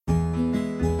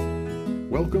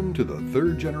Welcome to the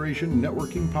Third Generation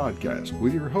Networking Podcast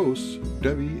with your hosts,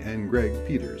 Debbie and Greg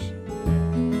Peters.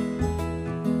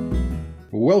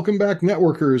 Welcome back,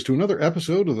 networkers, to another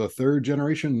episode of the Third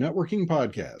Generation Networking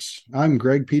Podcast. I'm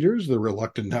Greg Peters, the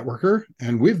reluctant networker,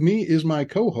 and with me is my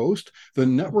co-host, the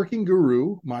networking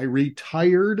guru, my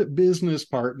retired business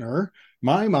partner,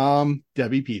 my mom,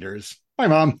 Debbie Peters. Hi,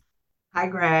 Mom. Hi,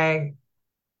 Greg.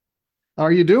 How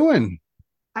are you doing?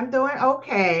 I'm doing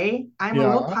okay. I'm a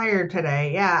little Yeah. tired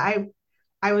today. Yeah,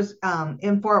 I was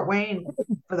in Fort Wayne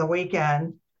for the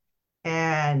weekend,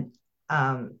 and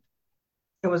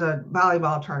it was a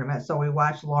volleyball tournament, so we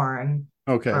watched Lauren.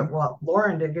 Okay. Well,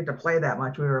 Lauren didn't get to play that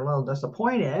much. We were a little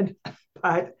disappointed,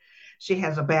 but she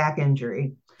has a back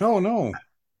injury. Oh, no.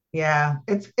 Yeah,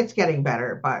 it's getting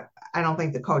better, but I don't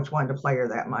think the coach wanted to play her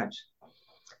that much.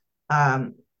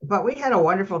 But we had a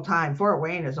wonderful time. Fort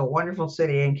Wayne is a wonderful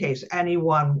city in case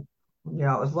anyone,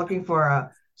 is looking for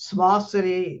a small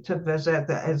city to visit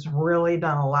that has really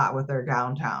done a lot with their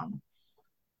downtown.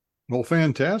 Well,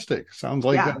 fantastic. Sounds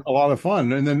like Yeah. a lot of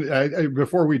fun. And then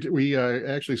before we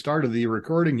actually started the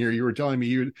recording here, you were telling me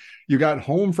you got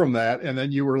home from that, and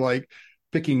then you were like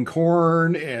picking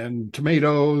corn and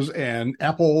tomatoes and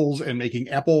apples and making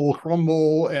apple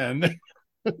crumble and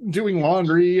doing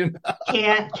laundry. And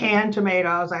Canned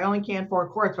tomatoes. I only canned 4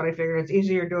 quarts, but I figured it's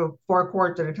easier to do 4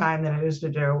 quarts at a time than it is to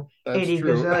do that's 80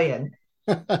 true. gazillion.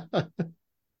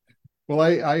 Well,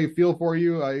 I feel for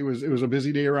you. It was a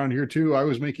busy day around here too. I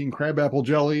was making crab apple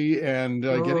jelly and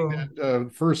getting Ooh. that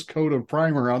first coat of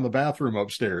primer on the bathroom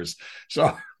upstairs.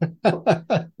 So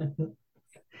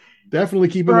definitely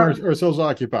keeping For ourselves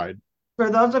occupied. for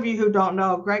those of you who don't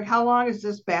know, Greg, how long has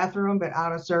this bathroom been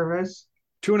out of service?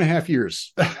 2.5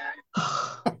 years.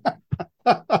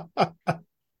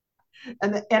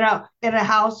 And in a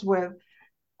house with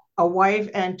a wife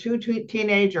and two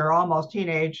teenage or almost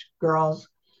teenage girls.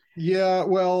 Yeah,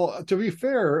 well, to be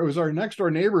fair, it was our next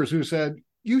door neighbors who said,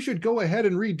 you should go ahead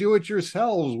and redo it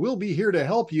yourselves. We'll be here to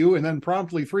help you. And then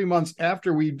promptly 3 months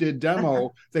after we did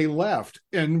demo, they left.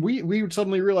 And we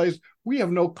suddenly realized we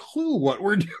have no clue what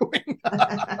we're doing.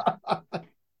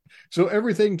 So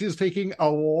everything is taking a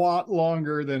lot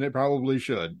longer than it probably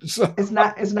should. So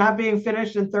It's not being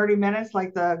finished in 30 minutes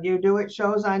like the You Do It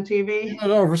shows on TV. I don't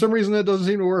know, for some reason that doesn't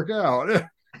seem to work out.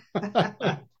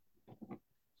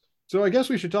 So I guess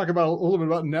we should talk about a little bit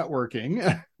about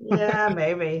networking. Yeah,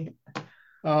 maybe.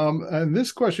 And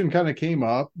this question kind of came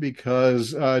up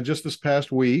because just this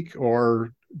past week,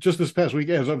 or just this past week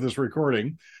as of this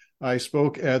recording, I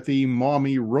spoke at the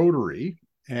Mommy Rotary,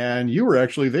 and you were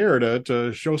actually there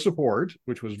to show support,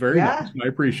 which was very nice, Yeah. and I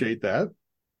appreciate that.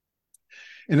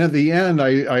 And at the end,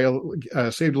 I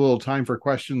saved a little time for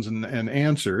questions and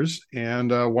answers,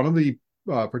 and one of the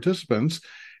participants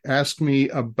asked me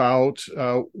about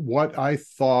what I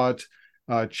thought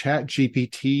Chat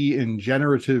GPT and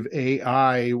generative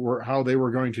AI were, how they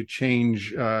were going to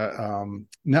change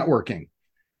networking.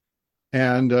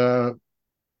 And I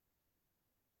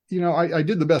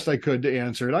did the best I could to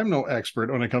answer it. I'm no expert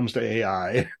when it comes to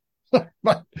AI.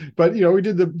 but we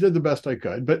did the best I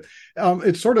could. But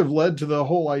it sort of led to the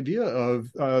whole idea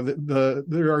of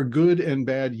there are good and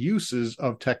bad uses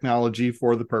of technology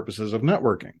for the purposes of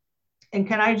networking. And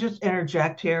can I just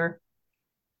interject here?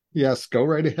 Yes, go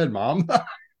right ahead, Mom.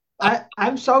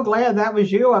 I'm so glad that was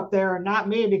you up there and not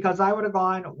me because I would have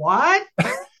gone, what?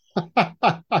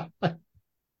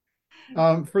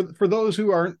 For those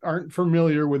who aren't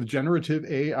familiar with generative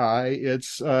AI,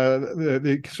 it's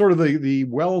the sort of the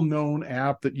well-known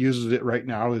app that uses it right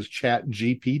now is Chat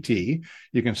GPT.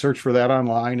 You can search for that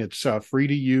online. It's free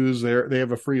to use. They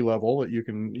have a free level that you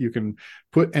can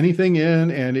put anything in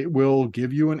and it will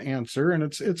give you an answer. And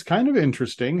it's kind of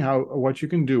interesting what you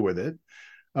can do with it.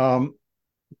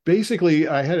 Basically,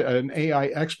 I had an AI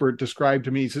expert describe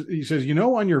to me. He says,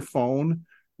 on your phone,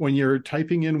 when you're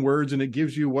typing in words and it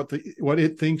gives you what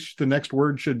it thinks the next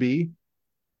word should be,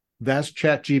 that's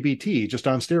Chat GPT just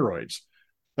on steroids.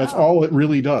 That's Oh, all it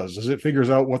really does, is it figures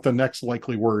out what the next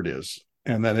likely word is,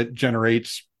 and then it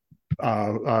generates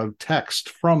text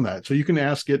from that. So you can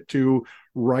ask it to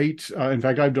write. In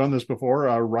fact, I've done this before.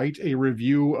 Write a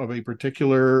review of a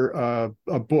particular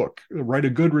a book. Write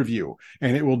a good review,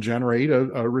 and it will generate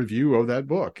a review of that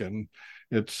book. And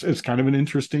it's kind of an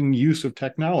interesting use of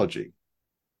technology.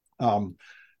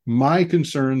 My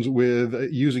concerns with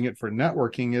using it for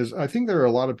networking is I think there are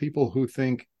a lot of people who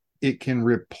think it can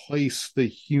replace the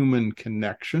human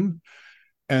connection.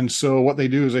 And so what they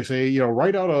do is they say,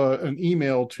 write out an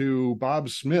email to Bob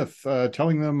Smith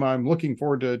telling them I'm looking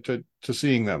forward to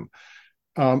seeing them.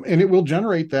 And it will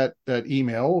generate that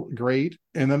email, great,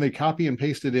 and then they copy and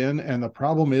paste it in. And the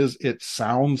problem is, it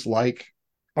sounds like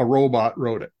a robot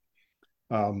wrote it.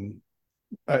 And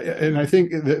I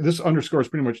think this underscores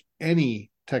pretty much any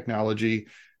technology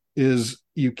is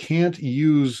you can't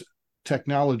use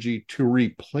technology to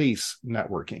replace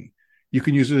networking. You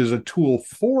can use it as a tool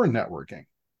for networking,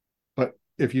 but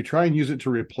if you try and use it to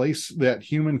replace that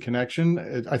human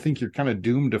connection, I think you're kind of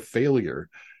doomed to failure.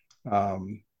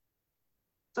 Um,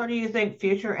 So do you think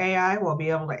future AI will be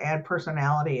able to add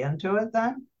personality into it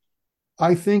then?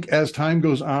 I think as time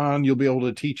goes on, you'll be able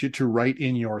to teach it to write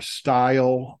in your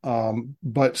style,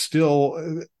 but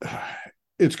still,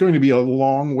 it's going to be a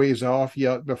long ways off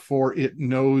yet before it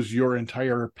knows your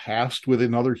entire past with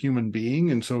another human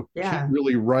being, and so can't Yeah.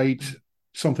 really write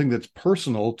something that's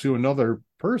personal to another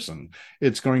person.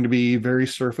 It's going to be very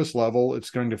surface level. It's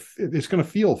going to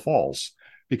feel false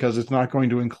because it's not going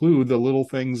to include the little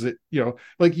things that,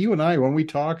 like you and I, when we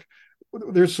talk,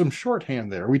 there's some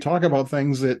shorthand there. We talk about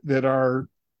things that are,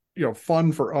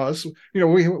 fun for us.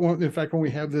 We, in fact, when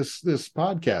we have this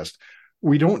podcast,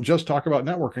 we don't just talk about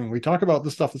networking. We talk about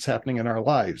the stuff that's happening in our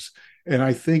lives. And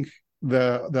I think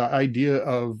the idea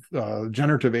of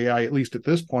generative AI, at least at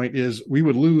this point, is we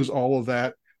would lose all of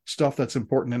that stuff that's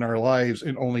important in our lives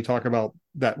and only talk about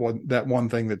that one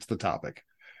thing that's the topic.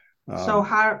 So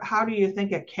Um, how do you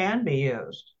think it can be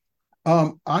used?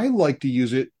 I like to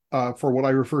use it for what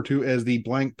I refer to as the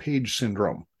blank page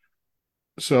syndrome.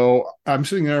 So I'm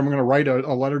sitting there, I'm going to write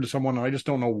a letter to someone, and I just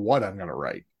don't know what I'm going to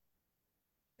write.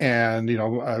 And,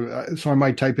 so I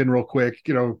might type in real quick,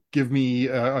 give me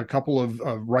a couple of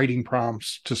writing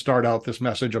prompts to start out this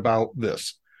message about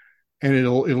this. And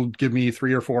it'll give me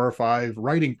 3 or 4 or 5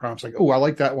 writing prompts like, oh, I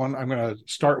like that one. I'm going to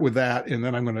start with that. And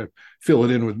then I'm going to fill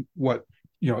it in with what,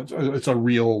 it's a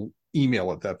real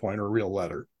email at that point, or a real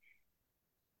letter.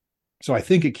 So I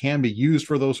think it can be used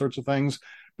for those sorts of things.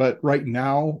 But right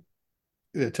now,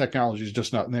 the technology is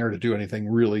just not there to do anything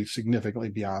really significantly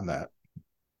beyond that.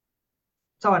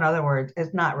 So in other words,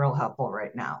 it's not real helpful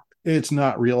right now. It's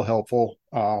not real helpful.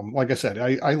 Like I said,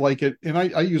 I like it, and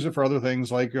I use it for other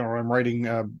things, like, I'm writing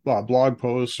blog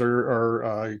posts,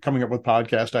 or coming up with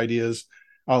podcast ideas.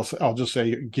 I'll just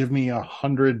say, give me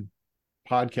 100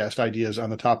 podcast ideas on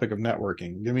the topic of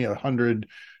networking. Give me 100,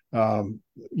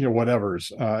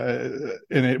 whatever's, and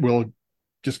it will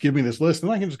just give me this list,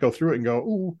 and I can just go through it and go,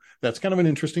 ooh, that's kind of an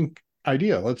interesting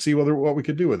idea. Let's see what we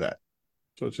could do with that.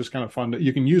 So it's just kind of fun.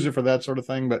 You can use it for that sort of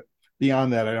thing, but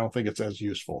beyond that, I don't think it's as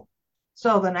useful.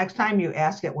 So the next time you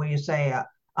ask it, will you say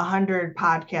 100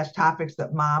 podcast topics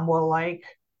that mom will like?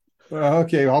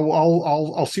 Okay,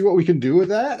 I'll see what we can do with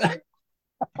that.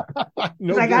 Because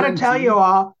No I got to tell guarantee. you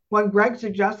all, when Greg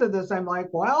suggested this, I'm like,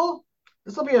 well,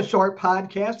 this will be a short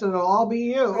podcast and it'll all be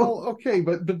you. Well, okay,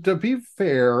 but to be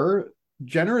fair,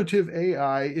 generative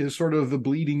AI is sort of the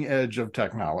bleeding edge of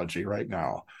technology right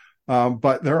now.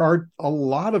 But there are a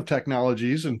lot of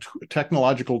technologies and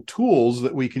technological tools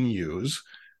that we can use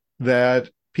that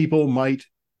people might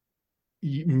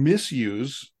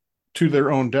misuse to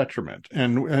their own detriment.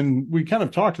 And we kind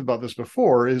of talked about this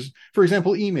before, is, for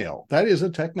example, email. That is a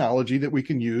technology that we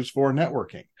can use for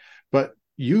networking. But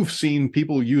you've seen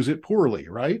people use it poorly,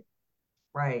 right?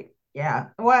 Right. Yeah.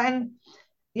 Well, and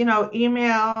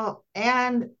email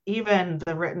and even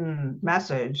the written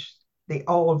message, the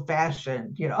old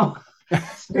fashioned,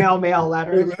 snail mail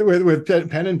letters. With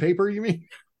pen and paper, you mean?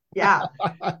 Yeah.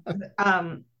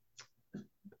 Um,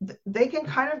 they can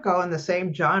kind of go in the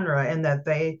same genre in that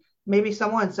maybe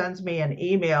someone sends me an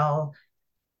email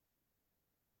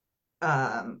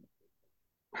um,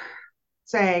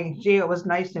 saying, gee, it was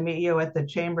nice to meet you at the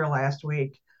chamber last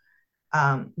week.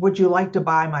 Would you like to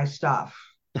buy my stuff?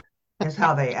 Is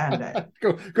how they end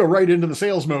it. Go right into the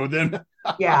sales mode then.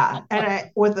 Yeah,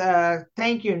 and with a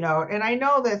thank you note. And I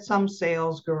know that some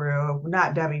sales guru,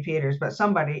 not Debbie Peters, but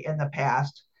somebody in the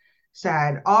past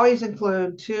said always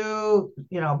include two,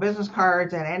 business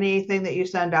cards and anything that you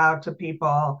send out to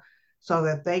people so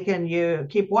that they can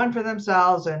keep one for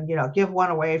themselves and give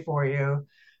one away for you.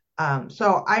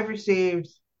 So I've received,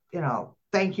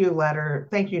 thank you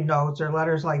notes or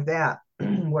letters like that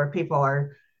where people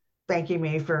are thanking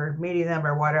me for meeting them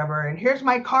or whatever. And here's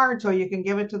my card so you can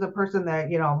give it to the person that,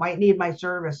 might need my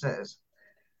services.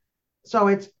 So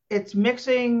it's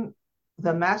mixing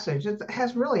the message. It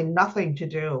has really nothing to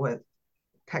do with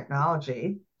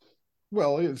technology.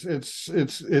 Well, it's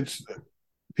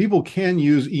people can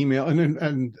use email,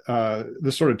 and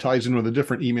this sort of ties in with a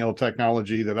different email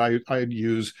technology that I'd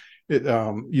use,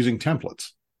 using templates.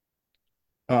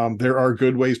 There are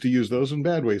good ways to use those and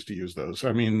bad ways to use those.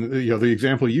 I mean, the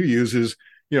example you use is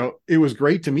it was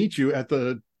great to meet you at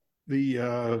the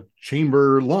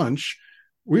chamber lunch.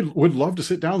 We would love to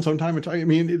sit down sometime and talk. I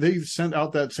mean, they sent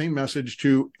out that same message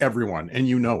to everyone, and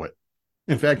it.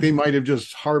 In fact, they might have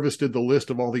just harvested the list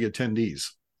of all the attendees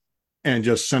and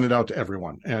just sent it out to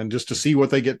everyone, and just to see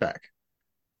what they get back.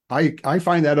 I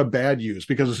find that a bad use,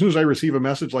 because as soon as I receive a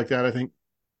message like that, I think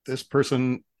this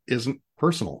person isn't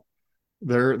personal.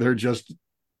 They're just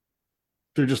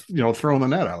throwing the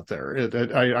net out there.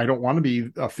 I don't want to be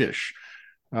a fish.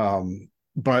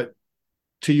 But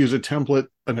to use a template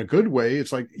in a good way,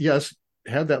 it's like, yes,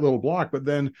 had that little block, but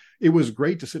then it was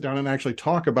great to sit down and actually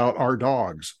talk about our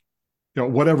dogs,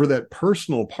 whatever that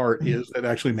personal part is that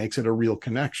actually makes it a real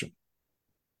connection.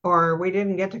 Or we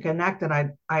didn't get to connect, and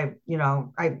I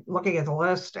looking at the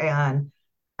list, and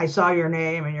I saw your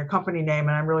name and your company name,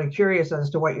 and I'm really curious as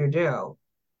to what you do.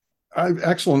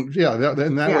 Excellent. Yeah. That way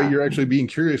Yeah. you're actually being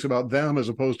curious about them, as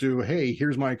opposed to, hey,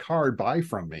 here's my card, buy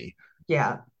from me,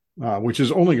 Yeah. which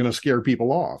is only going to scare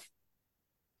people off.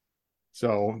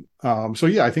 So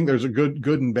yeah, I think there's a good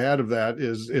and bad of that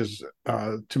is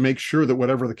to make sure that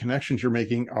whatever the connections you're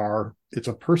making it's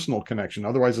a personal connection.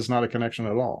 Otherwise, it's not a connection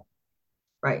at all.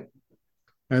 Right.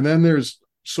 And then there's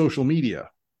social media.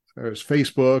 There's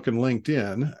Facebook and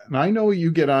LinkedIn. And I know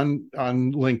you get on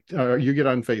you get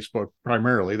on Facebook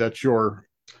primarily. That's your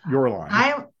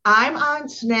line. I'm on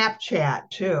Snapchat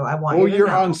too. I want Oh, you to you're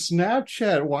know. on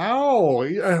Snapchat. Wow.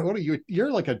 What are you?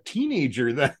 You're like a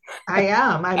teenager then. I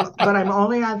am. But I'm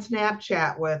only on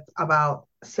Snapchat with about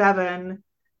 7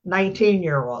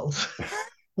 19-year-olds.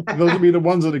 Those would be the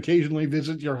ones that occasionally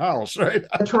visit your house, right?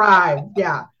 The tribe.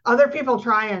 Yeah. Other people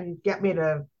try and get me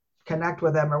to connect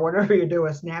with them or whatever you do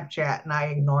with Snapchat, and I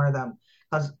ignore them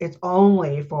because it's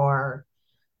only for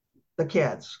the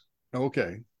kids.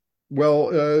 Okay. Well,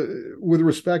 with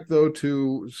respect though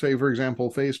to, say, for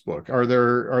example, Facebook, are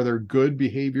there good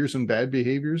behaviors and bad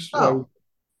behaviors? Oh,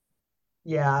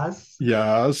 yes.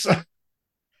 Yes. What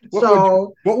would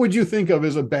So what would you think of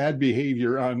as a bad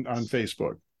behavior on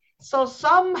Facebook? so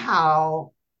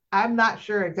somehow, I'm not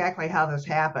sure exactly how this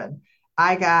happened.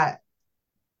 I got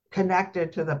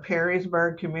connected to the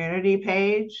Perrysburg community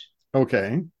page.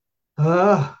 Okay.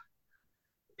 Ugh,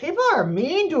 people are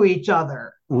mean to each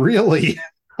other. Really?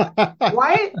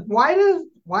 Why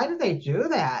do they do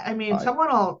that? I mean, I, someone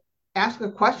will ask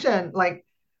a question like,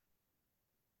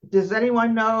 does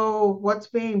anyone know what's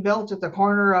being built at the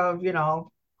corner of,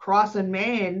 Cross and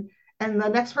Main? And the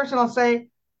next person will say,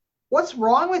 what's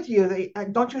wrong with you?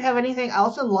 Don't you have anything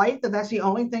else in life that's the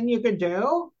only thing you could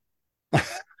do?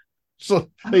 so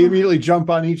they immediately jump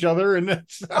on each other, and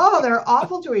it's, Oh, they're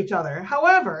awful to each other.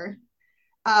 However,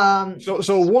 um,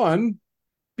 so one,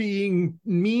 being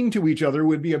mean to each other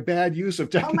would be a bad use of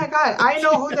oh my technology. God, I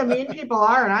know who the mean people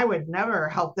are, and I would never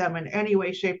help them in any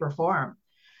way, shape, or form.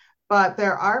 But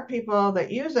there are people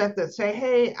that use it that say,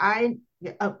 "Hey,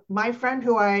 my friend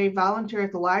who I volunteer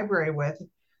at the library with,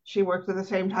 she works at the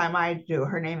same time I do.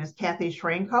 Her name is Kathy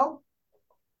Schranko,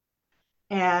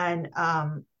 and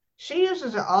she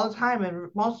uses it all the time.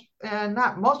 And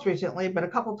not most recently, but a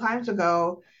couple times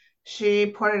ago, she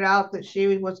put it out that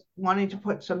she was wanting to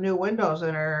put some new windows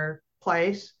in her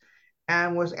place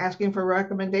and was asking for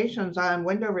recommendations on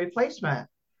window replacement.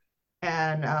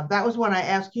 And that was when I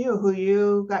asked you who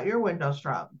you got your windows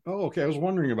from. Oh, okay. I was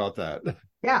wondering about that.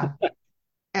 Yeah.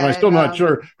 And I'm And still not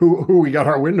sure who we got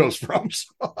our windows from.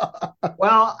 So.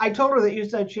 well, I told her that you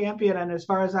said champion, and as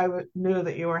far as knew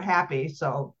that you were happy,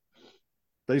 so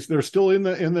They're still in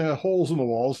the holes in the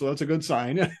wall, so that's a good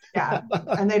sign. yeah,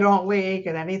 and they don't leak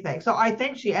and anything. So I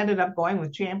think she ended up going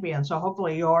with champion. So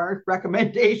hopefully your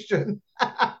recommendation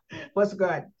was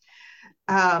good.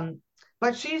 Um,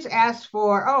 but she's asked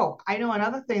for. Oh, I know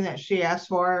another thing that she asked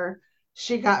for.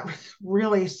 She got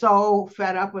really so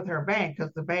fed up with her bank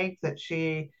because the bank that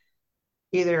she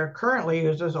either currently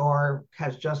uses or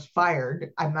has just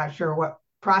fired. I'm not sure what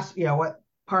process, what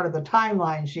part of the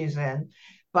timeline she's in,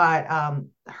 but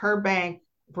her bank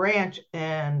branch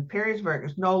in Perrysburg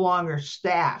is no longer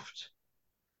staffed.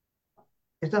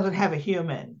 It doesn't have a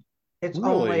human. It's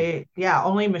Really?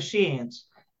 only machines.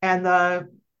 And the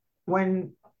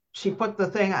when she put the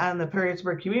thing on the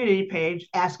Perrysburg community page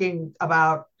asking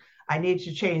about, I need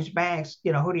to change banks,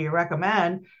 who do you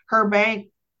recommend? Her bank,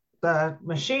 the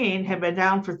machine had been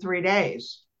down for 3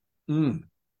 days. Mm,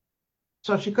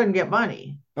 So she couldn't get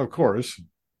money. of course.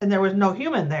 And there was no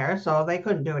human there, so they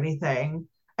couldn't do anything.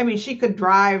 I mean, she could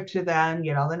drive to then,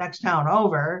 the next town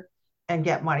over and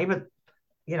get money, but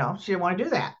she didn't want to do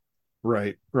that.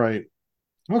 Right, right.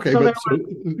 Okay, So but there so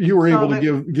was you were so able to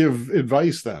that give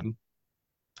advice then.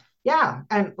 yeah,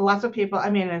 and lots of people, I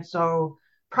mean, and so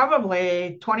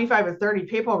probably 25 or 30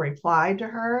 people replied to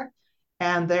her,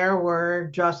 and there were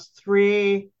just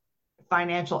three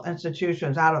financial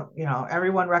institutions out of,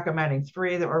 everyone recommending,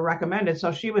 three that were recommended.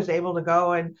 So she was able to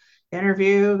go and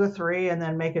interview the three and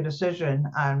then make a decision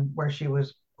on where she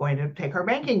was going to take her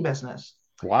banking business.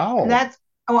 And Wow.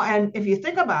 and if you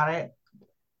think about it,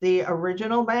 the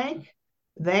original bank,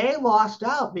 they lost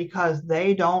out because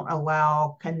they don't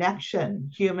allow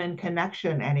human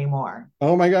connection anymore.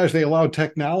 Oh my gosh, they allowed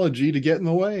technology to get in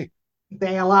the way.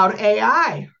 They allowed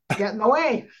AI to get in the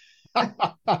way.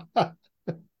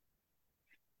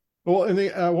 Well, and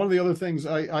one of the other things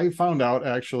I found out,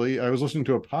 actually, I was listening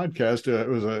to a podcast. It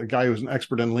was a guy who was an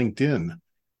expert on LinkedIn,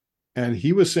 and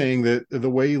he was saying that the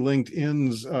way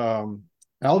LinkedIn's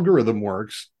algorithm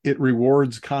works, it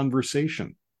rewards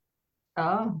conversation.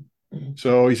 Oh.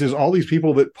 So he says all these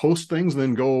people that post things and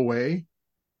then go away,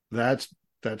 that's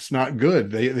not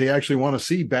good. They actually want to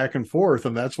see back and forth,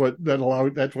 and that's what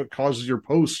causes your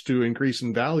posts to increase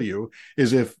in value,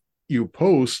 is if you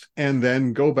post and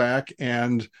then go back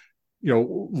and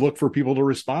look for people to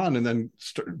respond and then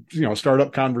start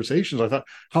up conversations. I thought,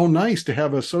 how nice to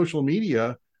have a social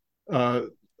media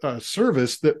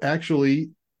service that actually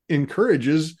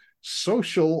encourages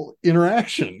social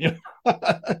interaction.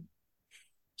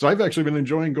 So I've actually been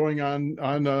enjoying going on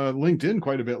LinkedIn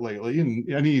quite a bit lately, and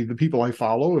any of the people I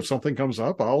follow, if something comes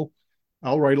up, I'll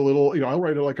write a little, I'll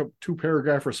write like a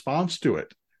 2-paragraph response to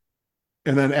it,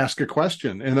 and then ask a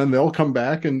question, and then they'll come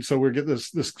back, and so we get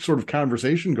this sort of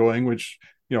conversation going, which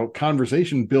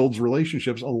conversation builds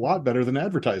relationships a lot better than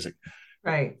advertising.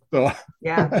 Right. So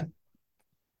yeah.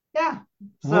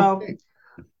 So okay.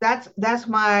 That's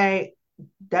my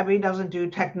Debbie Doesn't Do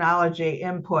Technology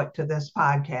input to this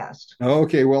podcast.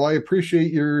 Okay, well, I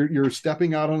appreciate your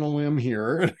stepping out on a limb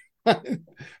here. But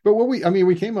what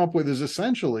we came up with is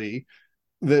essentially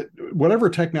that whatever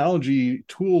technology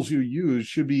tools you use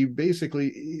should be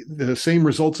basically the same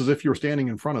results as if you're standing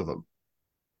in front of them.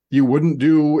 You wouldn't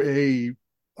do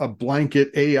a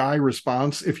blanket AI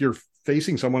response if you're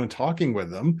facing someone and talking with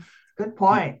them. Good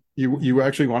point. You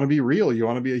actually want to be real. You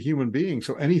want to be a human being.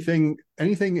 So any of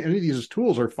these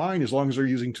tools are fine as long as they're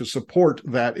using to support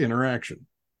that interaction.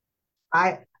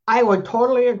 I would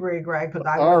totally agree, Greg, because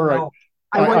I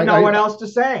wouldn't know what else to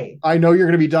say. I know you're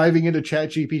going to be diving into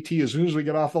ChatGPT as soon as we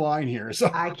get off the line here. So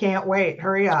I can't wait.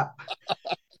 Hurry up.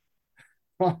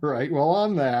 All right. Well,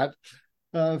 on that,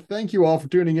 thank you all for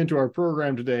tuning into our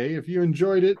program today. If you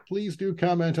enjoyed it, please do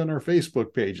comment on our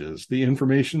Facebook pages. The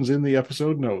information's in the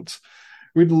episode notes.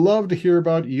 We'd love to hear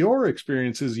about your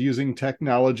experiences using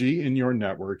technology in your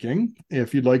networking.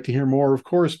 If you'd like to hear more, of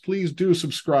course, please do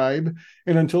subscribe.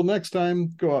 And until next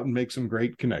time, go out and make some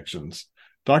great connections.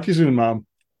 Talk to you soon, Mom.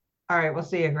 All right. We'll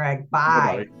see you, Greg.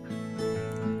 Bye.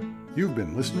 Bye-bye. You've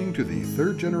been listening to the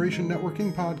Third Generation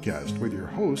Networking Podcast with your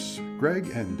hosts,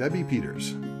 Greg and Debbie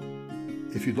Peters.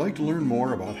 If you'd like to learn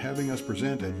more about having us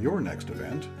present at your next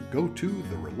event, go to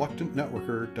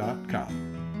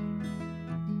thereluctantnetworker.com.